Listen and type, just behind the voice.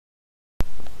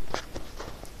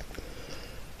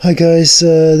Hi guys,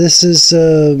 this is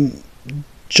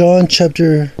John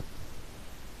chapter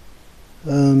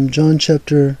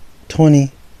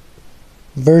 20,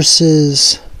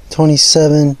 verses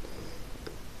 27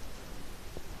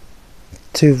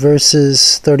 to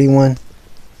verses 31.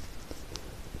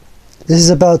 This is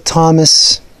about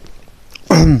Thomas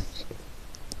when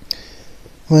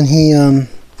he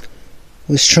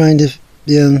was trying to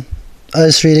I'll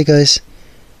just read it, guys.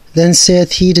 Then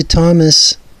saith he to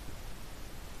Thomas,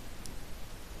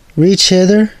 reach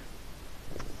hither.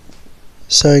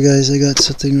 Sorry guys, I got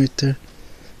something right there.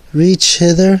 Reach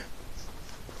hither.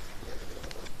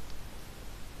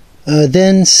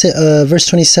 Verse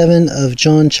 27 of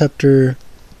John chapter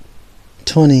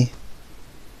 20.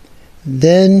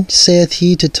 Then saith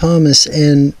he to Thomas,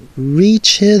 and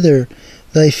reach hither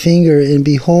thy finger, and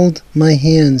behold my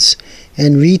hands,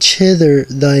 and reach hither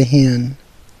thy hand,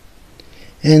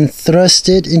 and thrust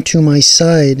it into my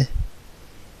side,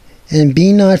 and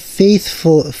be not faithless,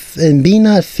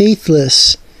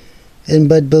 and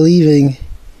but believing.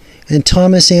 And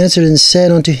Thomas answered and said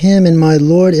unto him, and my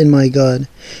Lord and my God.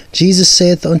 Jesus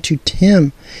saith unto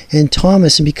him and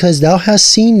Thomas, because thou hast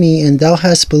seen me, and thou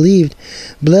hast believed,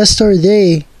 blessed are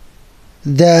they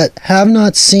that have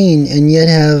not seen, and yet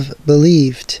have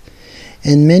believed.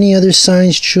 And many other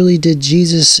signs truly did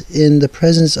Jesus in the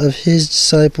presence of his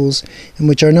disciples, and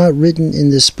which are not written in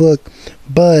this book,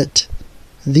 but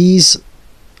these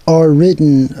are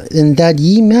written, and that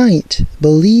ye might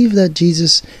believe that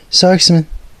Jesus, that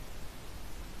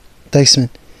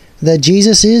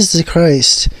Jesus is the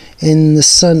Christ and the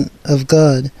Son of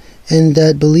God, and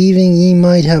that believing ye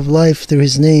might have life through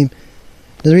his name.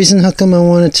 The reason how come I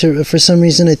wanted to, for some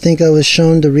reason I think I was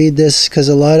shown to read this, because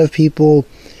a lot of people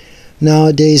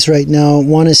nowadays right now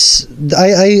want to,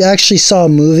 I actually saw a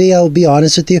movie, I'll be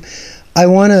honest with you. I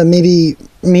want to, maybe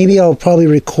I'll probably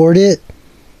record it.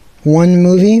 One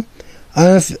movie. I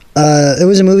don't know if, it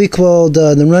was a movie called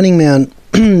The Running Man.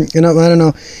 I don't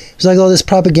know. It's like all this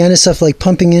propaganda stuff, like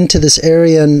pumping into this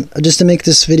area, and just to make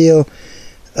this video,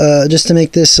 just to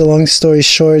make this a long story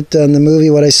short, on the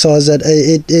movie, what I saw is that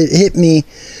it hit me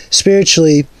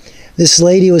spiritually. This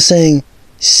lady was saying,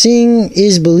 "Seeing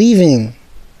is believing.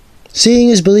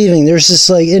 Seeing is believing." There's this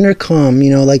like intercom,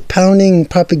 like pounding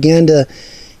propaganda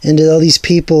into all these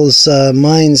people's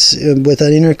minds with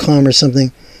an intercom or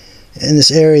something in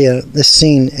this area, this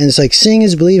scene, and it's like seeing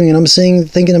is believing, and I'm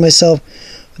thinking to myself,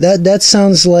 that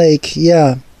sounds like,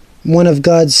 yeah, one of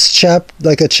God's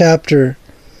like a chapter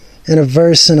in a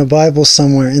verse in a Bible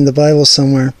somewhere,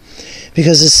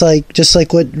 because it's like just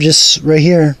right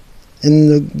here in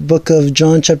the book of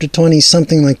John chapter 20,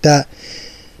 something like that.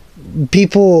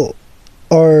 People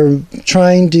are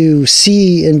trying to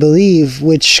see and believe,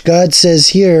 which God says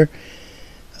here,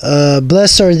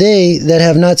 blessed are they that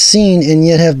have not seen and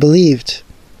yet have believed.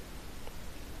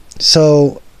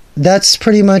 So that's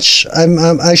pretty much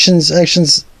actions.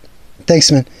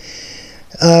 Thanks, man.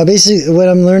 Basically, what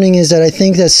I'm learning is that I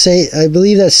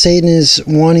believe that Satan is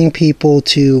wanting people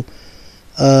to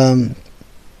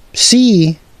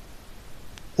see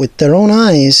with their own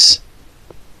eyes,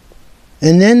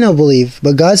 and then they'll believe.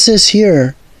 But God says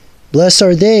here, blessed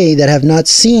are they that have not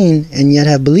seen and yet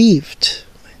have believed.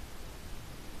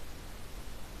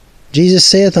 Jesus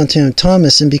saith unto him,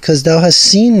 Thomas, and because thou hast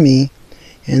seen me,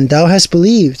 and thou hast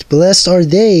believed, blessed are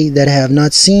they that have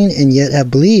not seen and yet have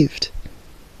believed.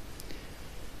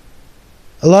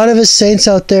 A lot of us saints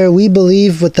out there, we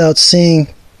believe without seeing.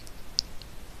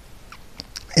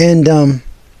 And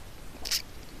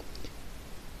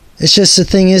it's just, the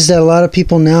thing is that a lot of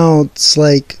people now, it's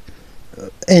like,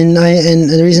 and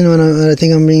the reason why I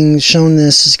think I'm being shown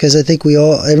this is because I think we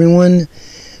all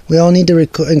need to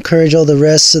encourage all the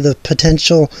rest of the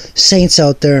potential saints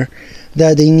out there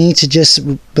that they need to just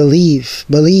believe.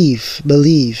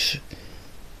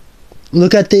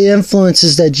 Look at the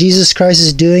influences that Jesus Christ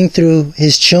is doing through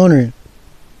his children.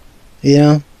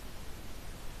 And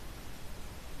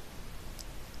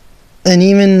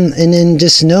then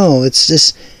just know, it's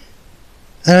just,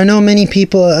 and I know many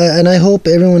people, and I hope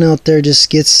everyone out there just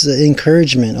gets the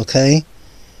encouragement, okay?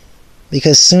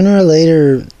 Because sooner or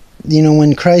later,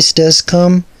 when Christ does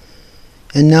come,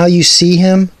 and now you see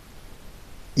him,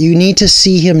 you need to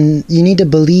see him, you need to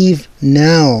believe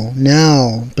now.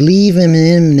 Believe in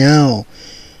him now.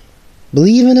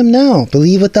 Believe in him now.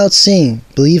 Believe without seeing.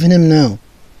 Believe in him now.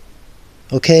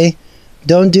 Okay?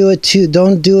 Don't do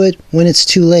it when it's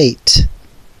too late.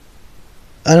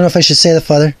 I don't know if I should say that,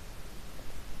 Father.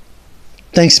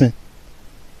 Thanks, man.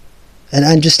 And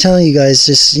I'm just telling you guys,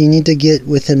 you need to get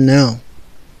with him now.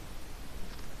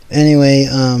 Anyway,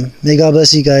 may God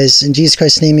bless you guys. In Jesus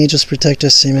Christ's name, angels protect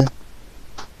us. Amen.